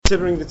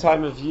Considering the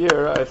time of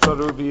year, I thought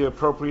it would be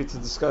appropriate to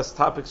discuss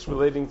topics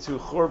relating to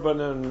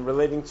Churban and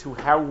relating to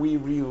how we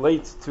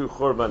relate to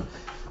Churban.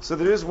 So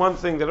there is one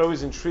thing that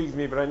always intrigued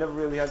me, but I never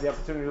really had the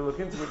opportunity to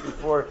look into it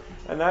before,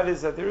 and that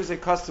is that there is a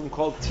custom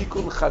called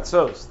Tikkun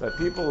Chatzos, that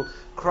people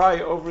cry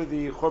over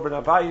the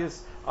Churban Abayis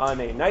on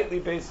a nightly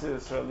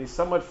basis, or at least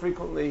somewhat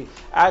frequently,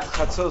 at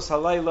Chatzos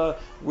Halayla.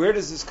 Where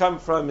does this come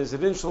from? Is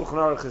it in Shulchan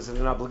Aruch? Is it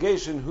an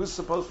obligation? Who's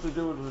supposed to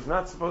do it? Who's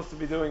not supposed to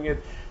be doing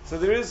it? So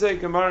there is a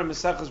Gemara in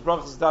Maseches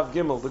Brachos Daf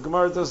Gimel. The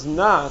Gemara does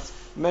not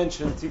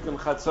mention Tikkun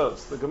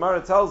Chatzos. The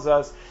Gemara tells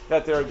us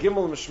that there are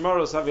Gimel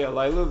Mishmaros Havi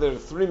Halayla. There are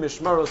 3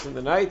 Mishmaros in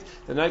the night.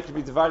 The night can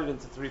be divided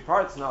into 3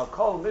 parts, and I'll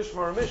call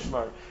Mishmar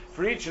Mishmar.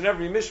 For each and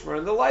every mishmar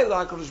in the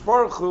Laila, HaKadosh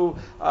Baruch Hu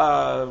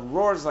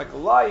roars like a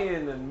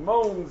lion and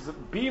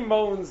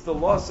bemoans the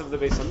loss of the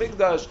Beis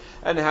HaMikdash,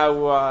 and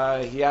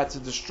how he had to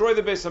destroy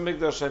the Beis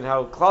HaMikdash, and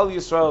how Klal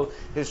Yisrael,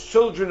 his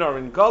children, are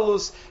in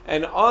Galus.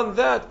 And on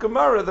that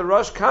Gemara, the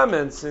Rosh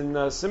comments in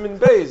Siman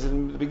Beis,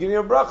 in the beginning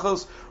of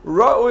Brachos,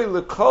 Ra'oi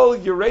lekol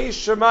Yirei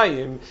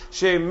Shemayim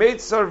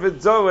she'meitzar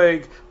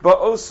v'doeg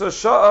ba'osa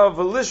sha'a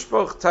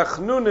v'lishboch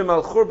tachnunim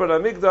al churban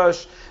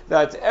HaMikdash,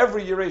 that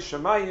every Yirei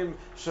Shemayim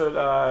should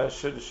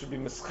be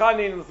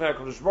mischanin l'fnei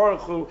HaKadosh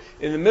Baruch Hu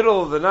in the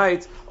middle of the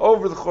night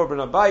over the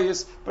Churban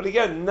Abayis, but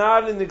again,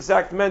 not an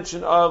exact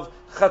mention of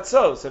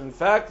Chatzos. And in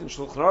fact, in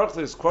Shulchan Aruch,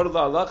 there's quoted the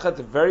halacha at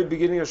the very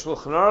beginning of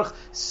Shulchan Aruch,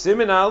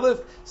 Siman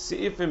Aleph,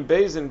 Seifim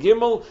Beis and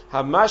Gimel,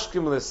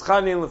 Hamashkim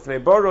l'schanin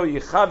l'fnei Boro,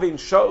 Yichavin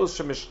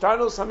Sha'os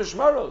Shemishtanos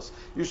Hamishmaros.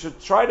 You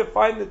should try to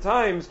find the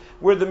times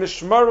where the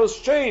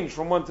Mishmaros change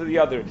from one to the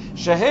other.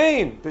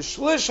 Shehein,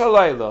 B'shlish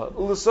halayla,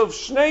 U'lesof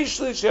Shnei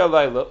Shlish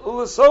halayla,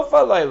 U'lesof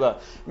halayla.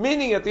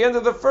 Meaning at the end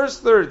of the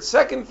first third,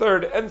 second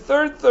third, and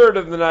third third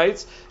of the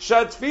nights,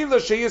 Shatfila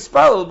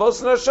sheyispalel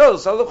bosan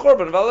hashos al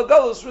churban v'al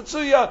galus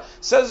ritzuya,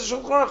 says the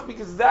Shulchan Aruch,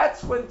 because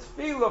that's when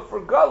tefillah for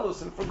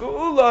galus and for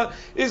geula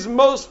is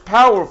most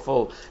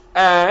powerful.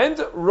 And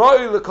Roi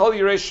lekol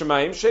Yirei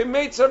Shemayim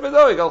she'meitzar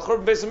v'doeg al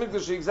churban Beis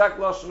HaMikdash, the exact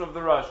lashon of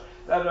the Rosh,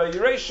 that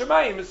Yirei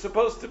Shemayim is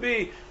supposed to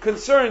be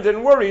concerned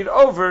and worried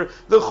over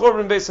the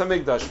Churban Beis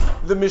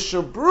HaMikdash. The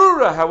Mishnah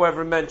Brura,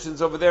 however,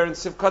 mentions over there in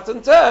Sivkat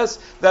and Tes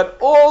that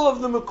all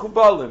of the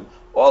Mekubalim,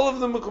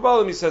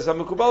 he says,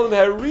 HaMekubalim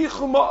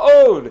harichu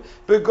ma'od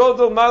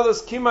begodol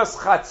malos kimas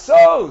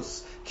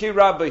chatzos ki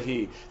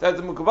rabahi. That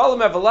the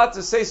Mekubalim have a lot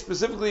to say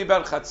specifically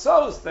about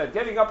chatzos, that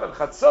getting up at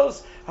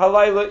chatzos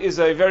halayla is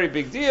a very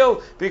big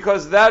deal,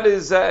 because that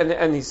is,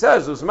 and he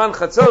says, Uzman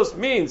chatzos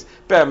means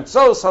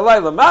be'emtzos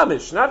halayla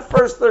mamish, not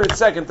first third,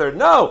 second third,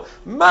 no,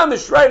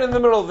 mamish right in the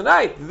middle of the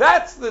night.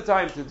 That's the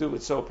time to do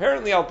it. So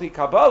apparently, al pi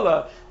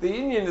Kabbalah, the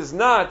Inyan is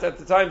not at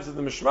the times of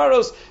the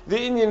Mishmaros, the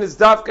Inyan is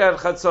dafka at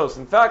chatzos.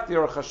 In fact, the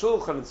Aruch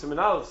HaShulchan in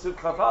Siman Aleph, Sud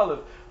Chaf Aleph,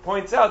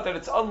 points out that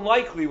it's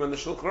unlikely when the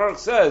Shulchan Aruch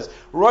says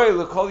Roy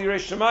lekol Yirei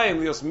Shemayim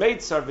lios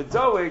meitzar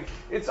v'doeg,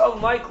 it's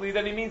unlikely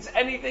that he means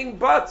anything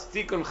but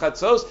Tikkun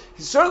Chatzos.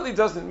 He certainly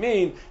doesn't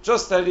mean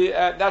just that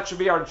that should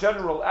be our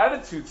general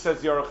attitude,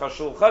 says Aruch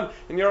HaShulchan.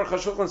 And Aruch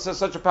HaShulchan says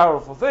such a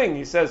powerful thing.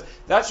 He says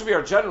that should be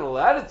our general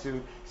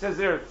attitude. He says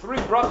there are 3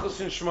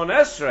 brachos in Shemon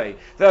Esrei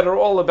that are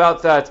all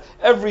about that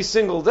every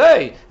single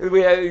day.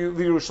 We have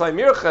the Yerushalayim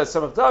Mircha,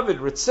 Samach David,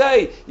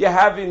 Ritzei. You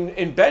have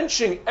in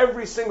benching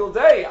every single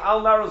day,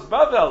 Al Naros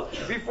Bavel,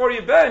 before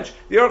you bench.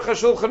 The Aruch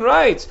HaShulchan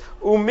writes,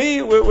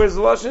 Umi, where's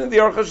the Lashon? The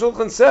Aruch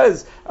HaShulchan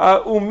says,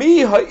 Umi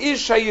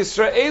ha'ish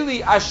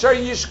ha'Yisraeli asher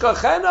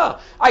yishkachena.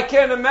 I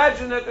can't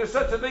imagine that there's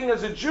such a thing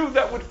as a Jew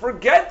that would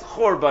forget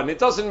Churban. It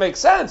doesn't make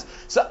sense.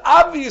 So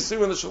obviously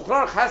when the Shulchan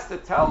Aruch has to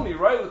tell me,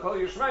 right, l'kol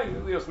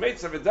Yishmael, lios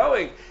meitzar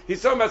v'doeg,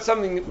 he's talking about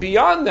something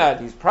beyond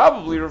that. He's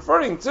probably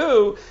referring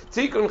to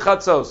Tikkun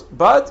Chatzos.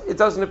 But it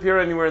doesn't appear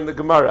anywhere in the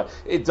Gemara.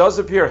 It does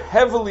appear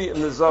heavily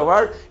in the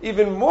Zohar,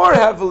 even more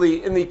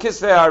heavily in the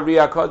Kisvei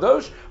HaRiyah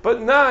Kadosh,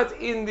 but not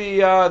in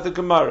the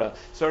Gemara.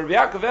 So Rabbi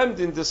Yaakov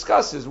Emden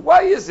discusses,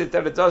 why is it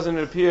that it doesn't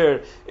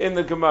appear in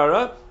the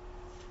Gemara?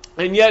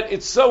 And yet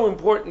it's so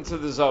important to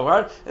the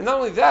Zohar. And not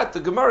only that,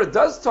 the Gemara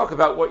does talk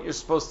about what you're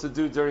supposed to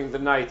do during the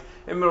night,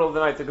 in the middle of the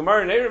night. The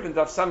Gemara in Erev in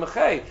Daf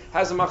Samachay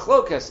has a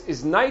machlokes.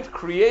 Is night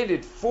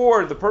created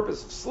for the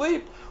purpose of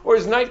sleep, or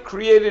is night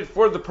created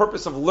for the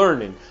purpose of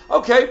learning?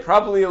 Okay,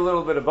 probably a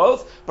little bit of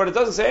both, but it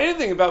doesn't say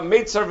anything about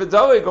meitzar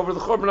v'doeg over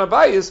the Churban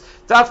Abayis,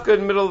 dafka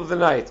in the middle of the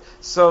night.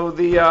 So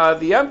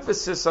the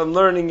emphasis on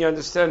learning, you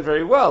understand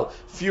very well.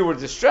 Fewer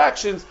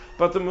distractions,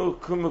 but the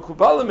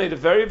Mekubalim made a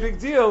very big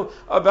deal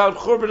about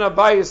Churban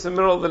Abayis in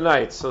the middle of the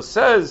night. So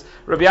says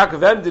Rabbi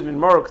Yaakov Emden in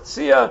Morok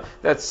Tzia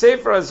that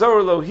Sefer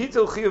HaZohar lo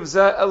hitel chiyuv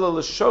zeh ela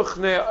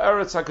l'shochne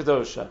Eretz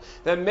HaKadosha,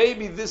 that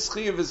maybe this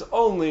chiyuv is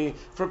only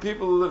for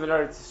people who live in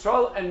Eretz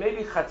Yisrael, and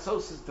maybe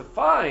Chatzos is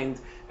defined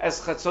as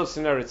Chatzos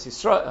in Eretz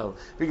Yisrael,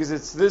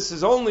 because this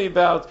is only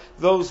about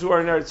those who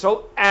are in Eretz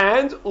Yisrael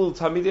and Ul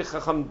Talmidei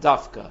Chacham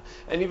Dafka,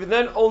 and even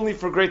then only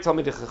for great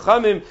Talmidei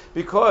Chachamim,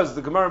 because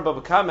the Gemara in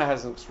Baba Kama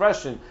has an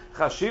expression,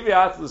 Chashivi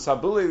Atlus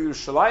Habuli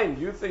Yerushalayim,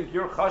 you think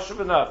you're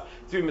chashiv enough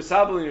to be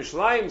Misabel in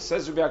Yerushalayim,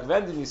 says Rabbi Yaakov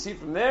Enden, you see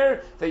from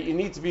there that you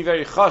need to be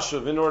very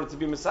chashuv in order to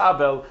be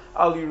Misabel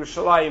al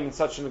Yerushalayim in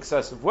such an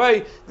excessive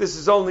way. This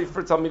is only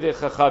for Talmidei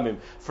Chachamim.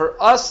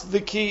 For us, the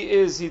key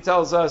is, he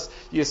tells us,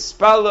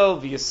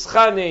 Yispalel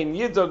v'yischanein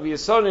yidog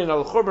v'yisonein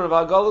al churban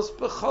v'agalus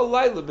b'chol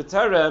layla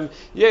b'terem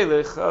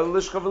yelech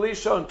lishcha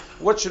v'lishon.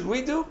 What should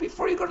we do?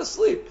 Before you go to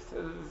sleep,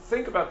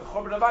 think about the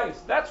churban abayis.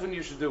 That's when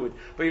you should do it.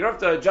 But you don't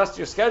have to adjust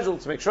your schedule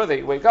to make sure that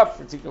you wake up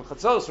for tikkun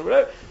chatzos or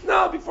whatever.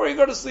 No, before you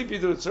go to sleep, you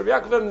do it. So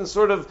Rabbi Yaakov Enden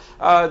sort of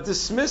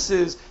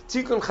dismisses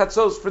tikkun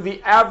chatzos for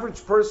the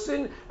average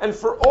person and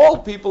for all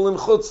people in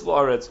chutz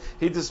la'aretz.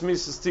 He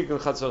dismisses tikkun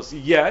chatzos.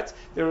 Yet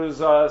there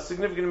is a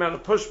significant amount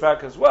of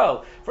pushback as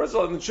well. First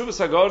of all, in the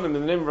Tshuvas HaGaonim, in the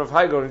name of Rav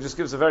Hai Gaon, he just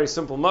gives a very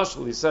simple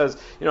mashal. He says,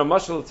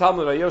 mashal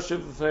Talmud ayoshiv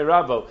l'fnei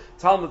Rabbo,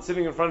 Talmud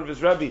sitting in front of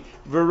his Rebbe,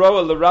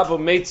 v'roa l'Rabbo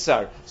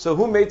meitzar. So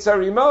who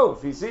meitzar imo?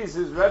 If he sees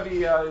his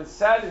Rebbe is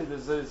saddened,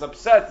 is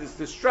upset, is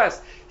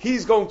distressed,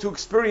 he's going to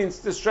experience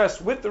distress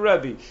with the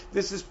Rebbe.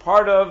 This is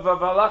part of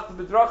Alach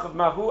B'drach of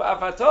Mahu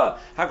Avata.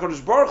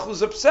 HaKadosh Baruch Hu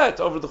is upset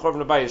over the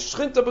Churban Abayis.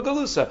 Shchinta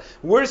B'galusa.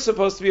 We're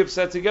supposed to be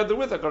upset together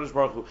with HaKadosh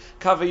Baruch Hu.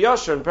 Kaveh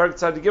Yashar in Perek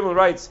Tzadi Gimel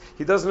writes,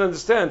 he doesn't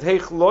understand.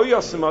 Heich lo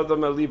yasim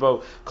adam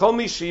elibo. Kol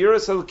mi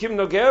sheyiras elokim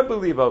nogeh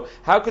b'libo.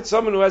 How could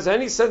someone who has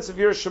any sense of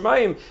Yiras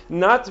Shamayim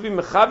not to be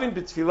mechavin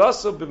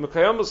b'tfilaso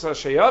b'mekayamos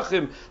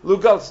ha'shayachim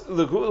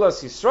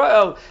l'gulas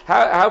Yisrael?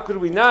 How could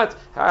we not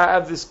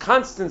have this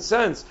constant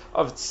sense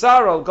of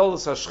Tzar al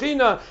Golus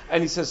HaShechina?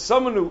 And he says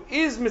someone who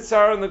is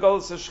Mitzar on the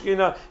Golus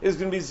HaShechina is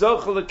going to be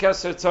Zochel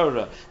L'Keser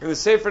Torah. In the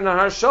Sefer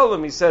Nahar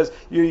Shalom, he says,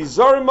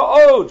 Yizor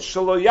Ma'od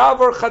Shelo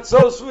Yavor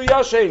Chatzos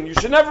V'Yashen. You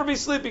should never be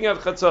sleeping at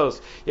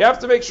Chatzos. You have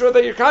to make sure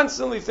that you're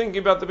constantly thinking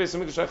about the Beis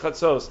HaMikdash at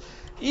Chatzos.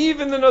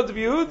 Even the Noda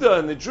B'Yehuda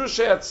and the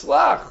Drushay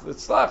Atzlach,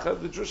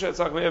 the Drushay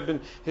Atzlach may have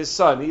been his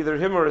son, either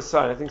him or his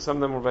son. I think some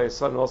of them were by his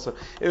son also.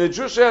 In the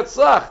Drushay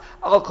Atzlach,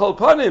 Al Kol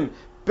Panim,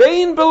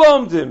 Bein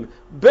Belomdim,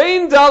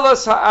 Bein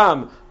Dalas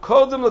Ha'am,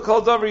 Kodem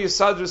L'Kol Davar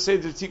Yisadru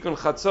Seder Tikun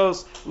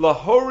Chatzos,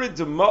 Lahorid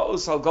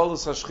Dema'us Al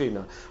Golus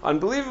HaShechina.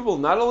 Unbelievable,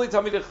 not only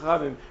Talmidei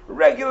Chachamim,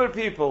 regular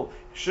people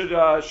should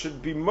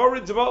be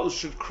Morid Dema'us,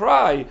 should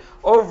cry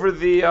over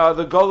the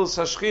Golus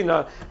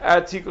HaShechina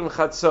at Tikun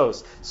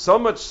Chatzos. So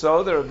much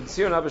so that Rabbi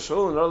Tzion Abba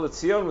Shaul in Or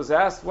L'Tzion was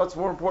asked, what's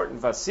more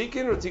important,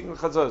 Vasikin or Tikun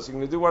Chatzos? You're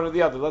going to do one or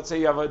the other. Let's say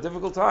you have a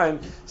difficult time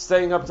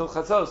staying up till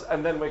Chatzos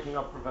and then waking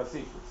up for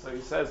Vasikin. So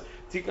he says,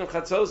 Tikun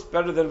Chatzos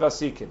better than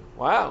Vasikin.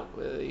 Wow,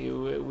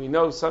 we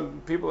know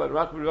some people that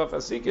are makpid about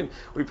Vasikin.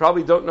 We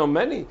probably don't know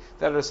many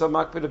that are so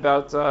makpid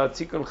about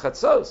Tikun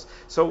Chatzos.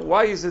 So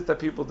why is it that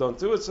people don't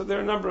do it? So there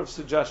are a number of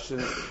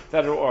suggestions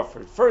that are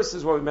offered. First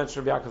is what we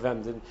mentioned Rabbi Yaakov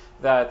Enden,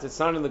 that it's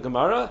not in the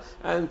Gemara,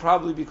 and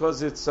probably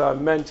because it's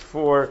meant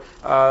for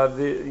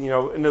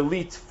an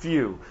elite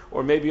few,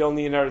 or maybe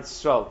only in Eretz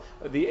Yisrael.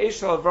 The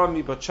Eshel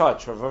Avram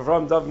Mibachach, or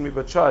Avram David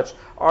Mibachach,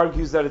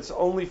 argues that it's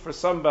only for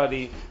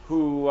somebody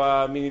who,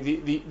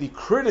 the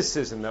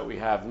criticism that we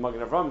have, in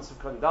Magen Avram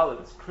Tzivkon Dalet,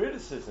 it's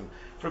criticism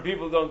for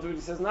people who don't do it.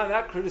 He says, no,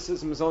 that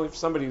criticism is only for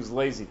somebody who's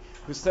lazy,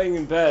 who's staying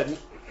in bed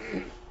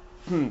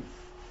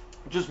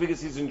just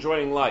because he's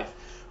enjoying life.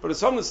 But if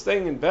someone's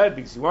staying in bed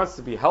because he wants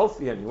to be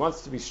healthy and he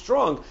wants to be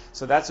strong,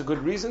 so that's a good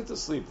reason to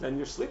sleep, then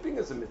your sleeping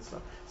is a mitzvah.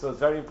 So it's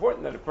very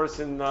important that a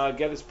person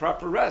get his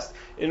proper rest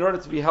in order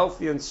to be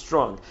healthy and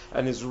strong.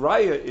 And his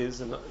raya is,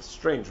 a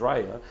strange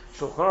raya,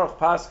 Shulchan Aruch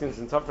Paskins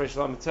in Taf Reish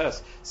Lamed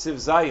Tes, Siv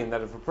Zayin,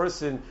 that if a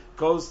person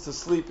goes to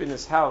sleep in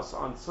his house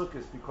on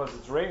Sukkot because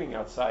it's raining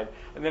outside,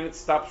 and then it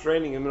stops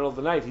raining in the middle of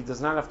the night, he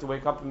does not have to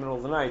wake up in the middle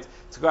of the night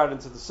to go out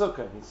into the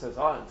Sukkah. And he says,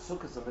 and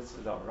Sukkah is a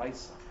mitzvah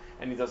d'oraisa.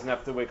 And he doesn't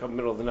have to wake up in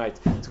the middle of the night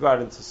to go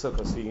out into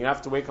Sukkah. So you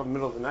have to wake up in the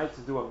middle of the night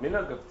to do a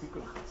minhag of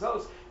Tikkun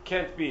Chatzos.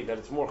 Can't be that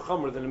it's more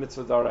chomer than a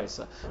mitzvah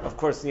d'oraisa. Of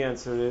course, the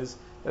answer is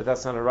that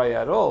that's not a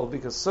raya at all,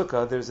 because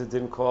Sukkah, there's a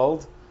din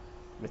called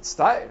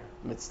Mitztair.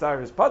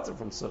 Mitztair is pater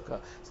from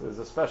Sukkah. So there's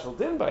a special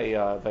din by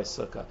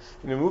Sukkah.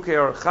 In the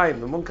Mukei Or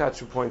Chaim, the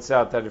Munkachu points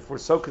out that if we're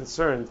so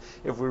concerned,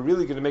 if we're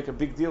really going to make a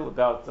big deal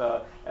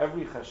about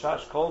every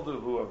chashash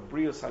kolduhu of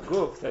brius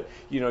haguf, that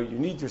you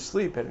need your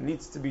sleep and it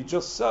needs to be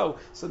just so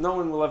no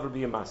one will ever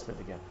be a masmid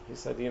again. He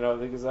said,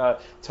 because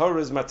Torah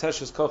is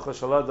mateshes kocha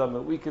shaladam,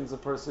 it weakens a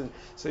person.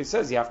 So he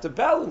says you have to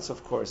balance,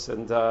 of course,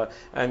 and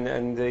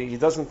he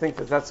doesn't think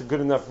that that's a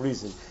good enough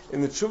reason. In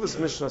the Tshuvas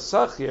Mishnah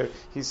Sachir,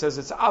 he says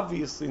it's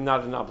obviously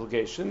not an obligation.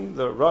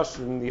 The Rosh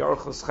in the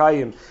Orchos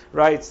Chaim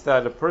writes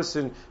that a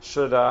person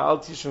should al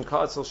tishon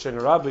ka'atzel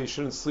shein rabba, he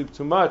shouldn't sleep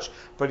too much,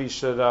 but he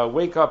should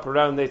wake up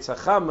around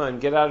Neitzachama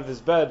and get out of his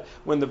bed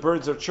when the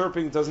birds are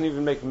chirping. It doesn't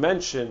even make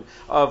mention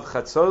of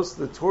chatzos.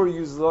 The Torah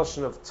uses the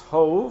lashon of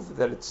tov,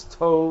 that it's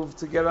tov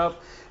to get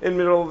up. in the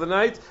middle of the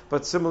night,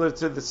 but similar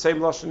to the same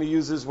lashon he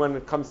uses when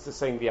it comes to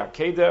saying the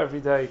Akedah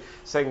every day,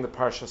 saying the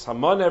Parshas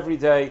Haman every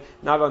day,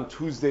 not on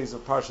Tuesdays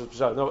of Parshas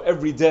Pesach, no,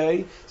 every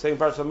day, saying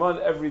Parshas Haman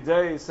every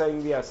day,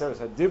 saying the Aseret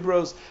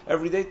HaDibros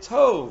every day.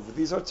 Tov,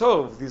 these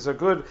are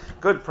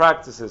good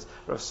practices.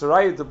 Rav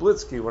Saraya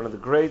Dublitsky, one of the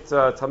great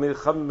Talmid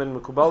Chacham and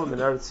Mekubalim in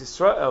Eretz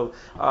Yisrael,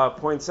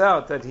 points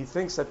out that he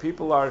thinks that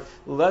people are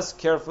less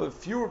careful,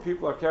 fewer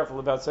people are careful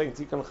about saying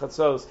Tikkun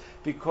Chatzos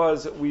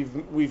because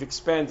we've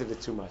expanded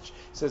it too much.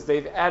 He says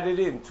they've added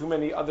in too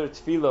many other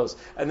tefillos,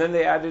 and then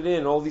they added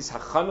in all these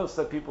hachanos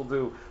that people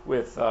do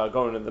with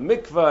going to the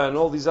mikveh and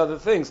all these other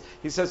things.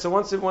 He says so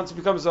once it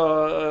becomes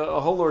a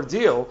whole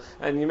ordeal,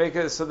 and you make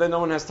it so then no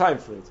one has time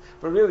for it.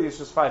 But really, it's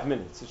just 5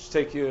 minutes. It should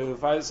take you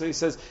 5. So he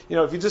says,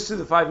 if you just do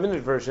the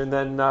 5-minute version,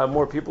 then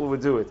more people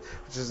would do it,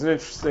 which is an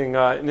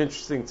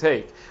interesting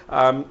take.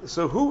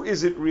 So who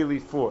is it really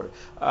for?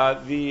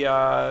 As we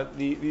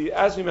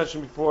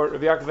mentioned before,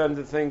 Rabbi Yaakov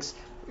Ender thinks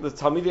the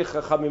Talmidei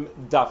Chachamim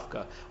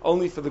dafka,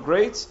 only for the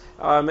greats.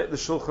 The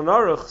Shulchan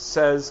Aruch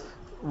says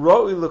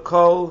Ro'i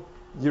l'kol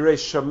Yirei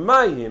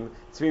Shamayim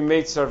to be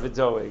Meitzar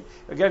V'doeg.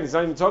 Again, he's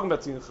not even talking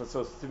about Tikkun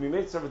Chatzos. To be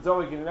Meitzar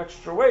V'doeg in an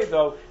extra way,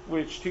 though,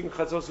 which Tikkun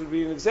Chatzos would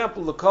be an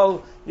example,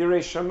 l'kol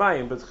Yirei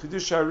Shamayim. But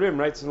Chidush HaRim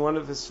writes in one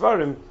of his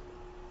Svarim,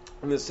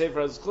 in the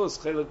Sefer HaZchus,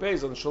 Chelik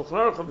Beis, on the Shulchan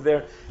Aruch over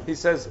there, he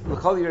says,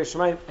 l'kol Yirei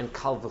Shamayim, and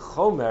kal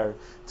v'chomer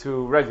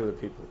to regular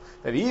people.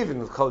 That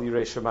even l'kol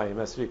Yirei Shamayim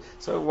has to be.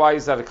 So why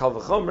is that a kal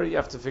v'chomer? You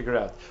have to figure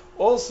out.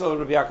 Also,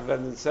 Rabbi Yaakov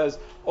Enden says,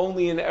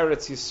 only in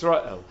Eretz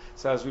Yisrael.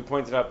 So as we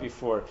pointed out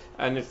before,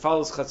 and it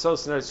follows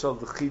Chatzos in Eretz Yisrael.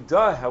 The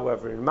Chidah,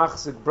 however, in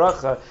Machzik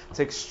Bracha,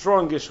 takes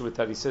strong issue with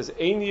that. He says,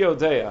 Ein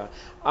Yodea,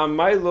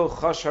 Amaylo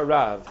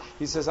Chasharav.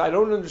 He says, I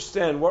don't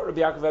understand what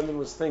Rabbi Yaakov Enden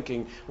was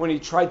thinking when he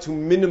tried to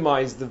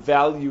minimize the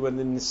value and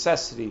the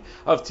necessity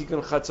of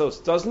Tikkun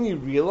Chatzos. Doesn't he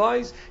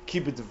realize,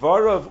 Ki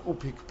b'dvarav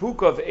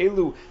upikpukav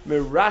elu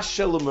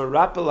mirashel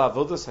u'merapel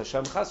avodas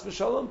Hashem chas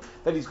v'shalom,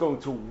 that he's going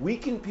to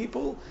weaken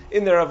people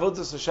in their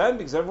avodas Hashem,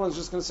 because everyone's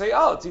just going to say,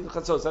 oh, Tikkun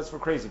Chatzos, that's for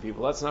crazy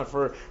people, that's not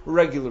for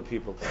regular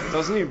people.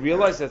 Doesn't he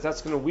realize that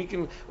that's going to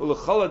weaken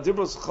ulachala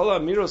dibros chala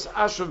miros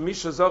ashav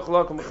misha zoch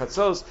lakum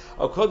chatzos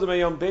akodem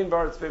ayom bein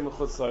baratz bein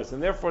mechutz laaretz.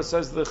 And therefore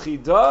says the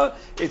Chidah,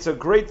 it's a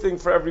great thing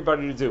for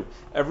everybody to do.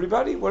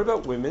 Everybody? What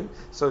about women?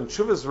 So in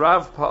Tshuvas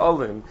Rav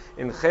Pa'alim,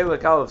 in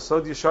Chelek Aleph,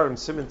 Sod Yesharim,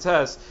 Siman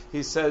Tes,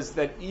 he says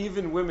that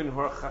even women who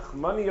are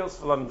chachmanios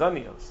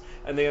v'lamdanios,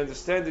 and they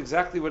understand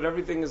exactly what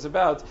everything is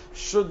about,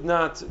 should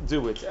not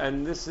do it.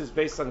 And this is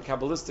based on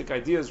Kabbalistic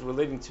ideas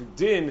relating to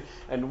din,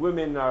 and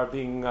women are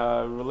being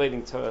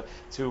relating to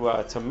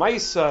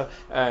Maisa,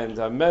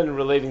 and men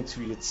relating to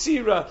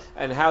Yetzira,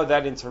 and how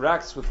that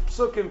interacts with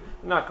Psukim.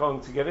 I'm not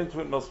going to get into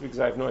it, mostly because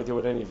I have no idea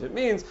what any of it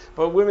means,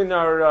 but women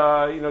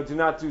are, do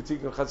not do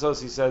Tikkun Chatzos,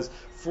 he says,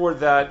 for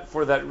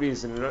that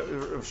reason.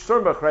 Rav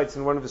Sternbach writes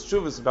in one of his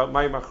shuvas about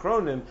Mayim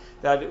Achronim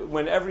that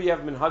whenever you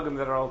have minhagim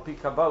that are al pi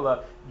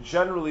Kabbalah,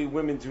 generally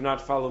women do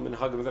not follow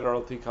minhagim that are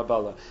al pi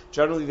Kabbalah.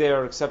 Generally they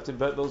are accepted,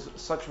 but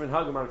such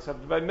minhagim are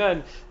accepted by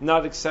men,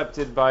 not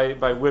accepted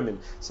by women.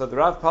 So the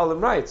Rav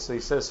Palim writes, so he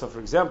says, so for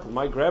example,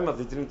 my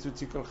grandmother didn't do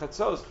Tikkun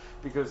Chatzos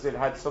because it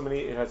has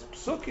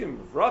psukim,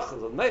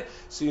 Rachel, and Leah.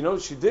 So you know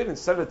what she did?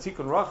 Instead of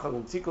Tikkun Rachel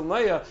and Tikkun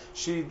Leah,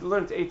 she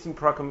learned 18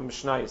 prakim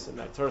Mishnayos at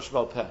night, Torah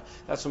Shebal Peh.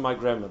 That's what my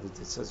grandmother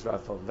did, says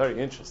Rav Palim. Very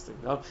interesting,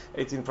 no?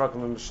 18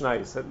 prakim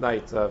Mishnayos at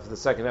night for the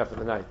second half of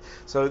the night.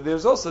 So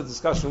there's also a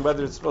discussion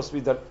whether it's supposed to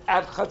be done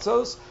at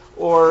Chatzos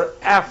or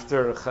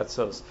after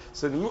Chatzos.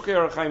 So the Mukei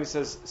Orach Chaim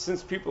says,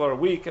 since people are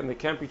weak and they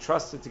can't be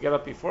trusted to get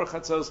up before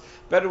Chatzos,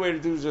 better way to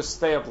do is just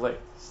stay up late.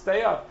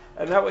 Stay up,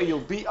 and that way you'll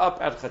be up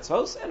at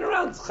Chatzos, and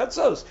around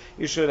Chatzos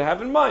you should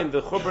have in mind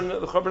the Churban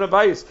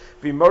Abayis,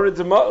 be Morid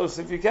Dema'os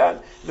if you can.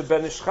 The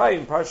Ben Ish Chai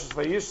in Parshas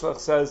Vayishlach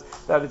says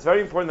that it's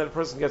very important that a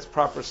person gets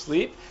proper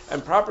sleep,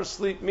 and proper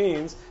sleep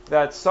means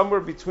that somewhere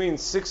between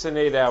 6 and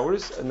 8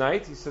 hours a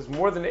night. He says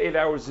more than 8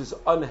 hours is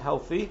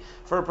unhealthy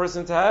for a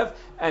person to have,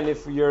 and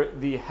if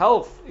the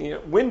health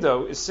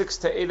window is 6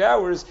 to 8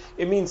 hours,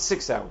 it means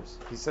 6 hours.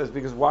 He says,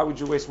 because why would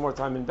you waste more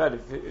time in bed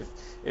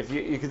if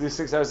you could do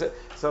 6 hours?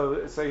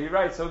 So he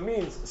writes, so it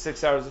means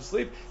 6 hours of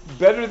sleep.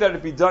 Better that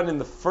it be done in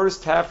the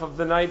first half of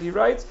the night, he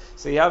writes.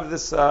 So you have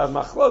this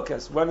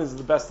machlokas. When is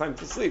the best time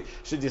to sleep?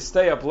 Should you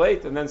stay up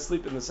late and then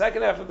sleep in the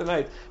second half of the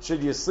night?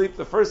 Should you sleep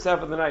the first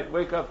half of the night,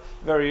 wake up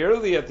very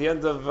early at the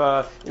end of,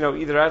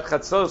 either at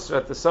Chatzos or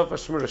at the Sof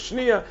HaShmura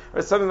Shniya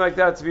or something like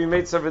that to be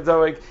Meitzar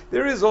V'doeg?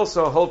 There is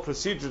also a whole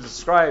procedure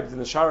described in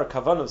the Shara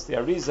Kavanos. The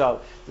Arizal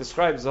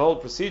describes the whole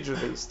procedure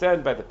that you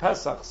stand by the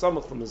Pesach,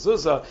 Samach the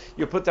Mezuzah,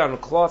 you put down a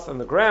cloth on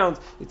the ground,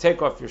 you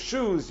take off your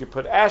shoes, you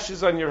put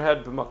ashes on your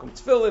head, b'makom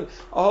tefillin,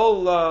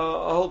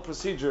 a whole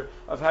procedure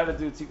of how to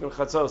do Tikkun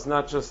Chatzos,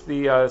 not just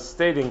the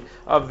stating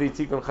of the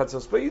Tikkun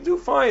Chatzos. But you do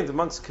find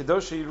amongst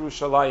Kedoshei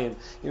Yerushalayim,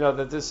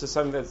 that this is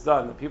something that's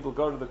done. That people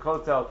go to the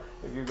Kotel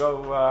If you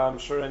go, I'm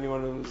sure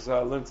anyone who's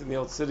lived in the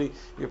old city,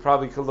 you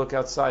probably could look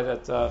outside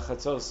at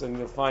Chatzos, and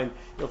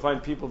you'll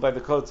find people by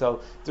the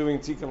Kotel doing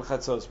Tikkun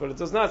Chatzos. But it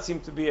does not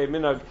seem to be a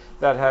minhag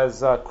that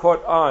has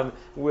caught on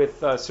with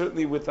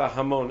certainly with the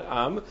Hamon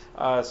Am,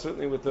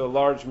 certainly with the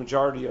large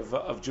majority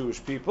of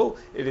Jewish people.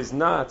 It is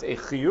not a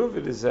chiyuv.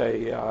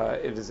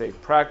 It is a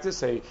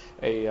practice, a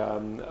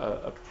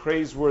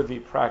praiseworthy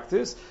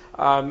practice.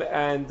 But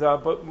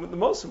the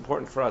most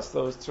important for us,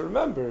 though, is to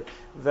remember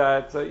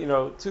that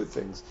two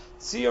things.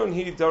 Tzion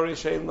hi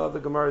dorish la, the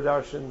Gemara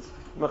darshans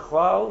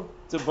Mechlal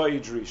to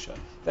Bayidrisha.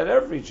 That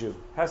every Jew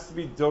has to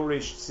be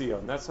Dorish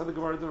Tzion. That's how the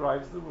Gemara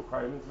derives the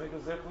requirement to make a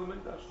Zechel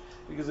Mikdash.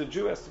 Because a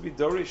Jew has to be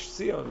Dorish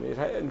Tzion.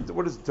 And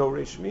what does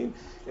Dorish mean?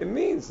 It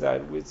means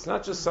that it's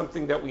not just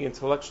something that we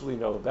intellectually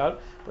know about,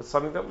 but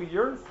something that we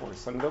yearn for,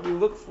 something that we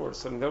look for,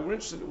 something that we're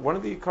interested in. One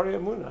of the Ikari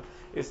Emunah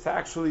is to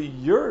actually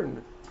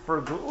yearn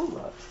for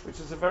Geula, which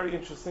is a very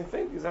interesting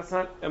thing, because that's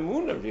not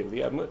Emunah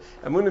really.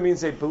 Emunah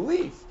means a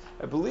belief.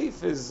 A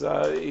belief is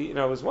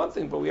one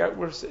thing, but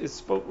we're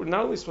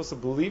not only supposed to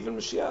believe in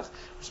Mashiach,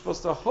 we're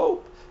supposed to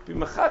hope.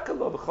 We're supposed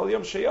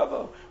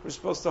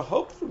to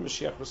hope for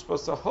Mashiach. We're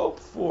supposed to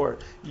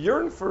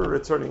yearn for a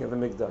returning of the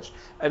Mikdash,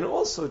 and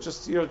also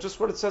just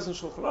what it says in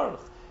Shulchan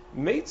Aruch,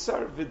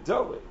 Meitzar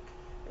v'doeg.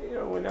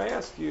 When I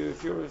ask you,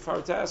 if I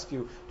were to ask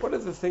you, what are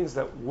the things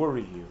that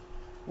worry you?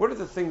 What are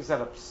the things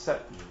that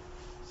upset you?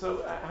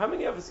 So, how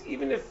many of us,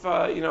 even if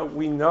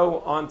we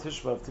know on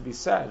Tisha B'Av to be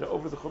sad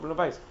over the Churban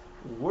Abayis,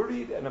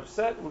 worried and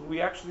upset, would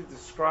we actually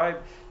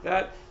describe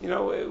that?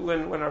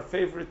 When our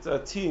favorite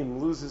team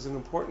loses an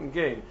important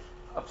game,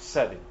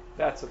 upsetting.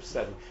 That's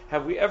upsetting.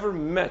 Have we ever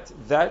met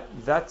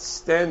that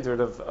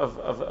standard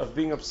of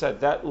being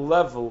upset, that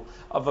level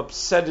of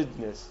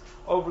upsettedness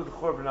over the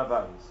Churban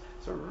Abayis?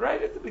 So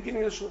right at the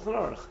beginning of the Shulchan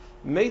Aruch,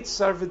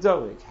 Meitzar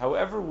v'doeg,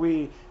 however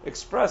we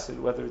express it,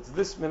 whether it's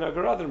this minhag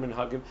or other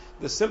minhagim,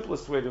 the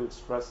simplest way to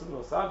express it, the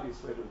most obvious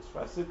way to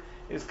express it,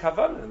 is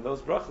kavanah, and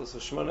those brachos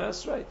of Shemona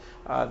Esrei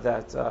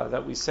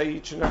that we say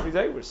each and every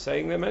day. We're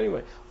saying them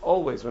anyway.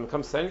 Always, when it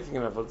comes to anything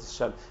in Avodas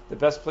Hashem, the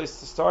best place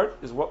to start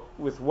is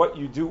with what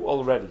you do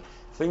already.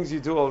 Things you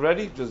do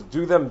already, just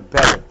do them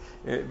better.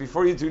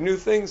 Before you do new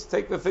things,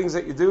 take the things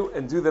that you do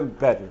and do them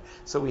better.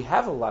 So we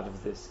have a lot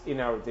of this in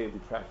our daily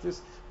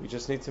practice. We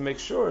just need to make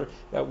sure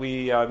that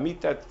we meet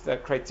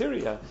that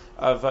criteria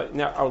of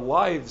now our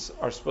lives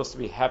are supposed to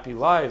be happy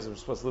lives. We're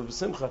supposed to live with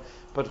simcha,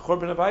 but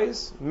Churban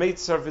Abayis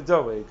meitzar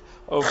v'doeg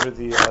over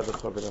the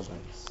Churban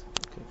Abayis.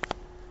 Okay.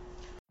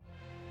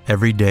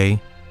 Every day,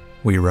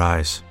 we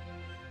rise,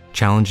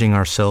 challenging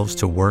ourselves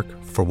to work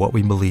for what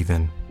we believe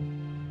in.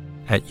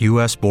 At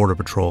U.S. Border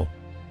Patrol,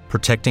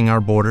 protecting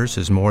our borders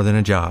is more than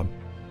a job.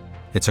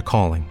 It's a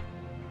calling.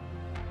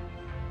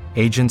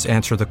 Agents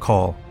answer the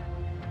call,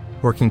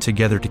 working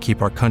together to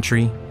keep our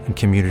country and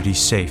communities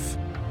safe.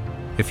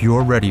 If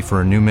you're ready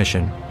for a new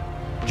mission,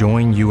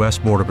 join U.S.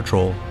 Border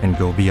Patrol and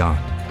go beyond.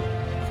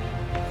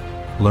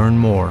 Learn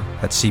more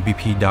at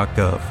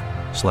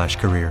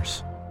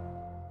cbp.gov/careers.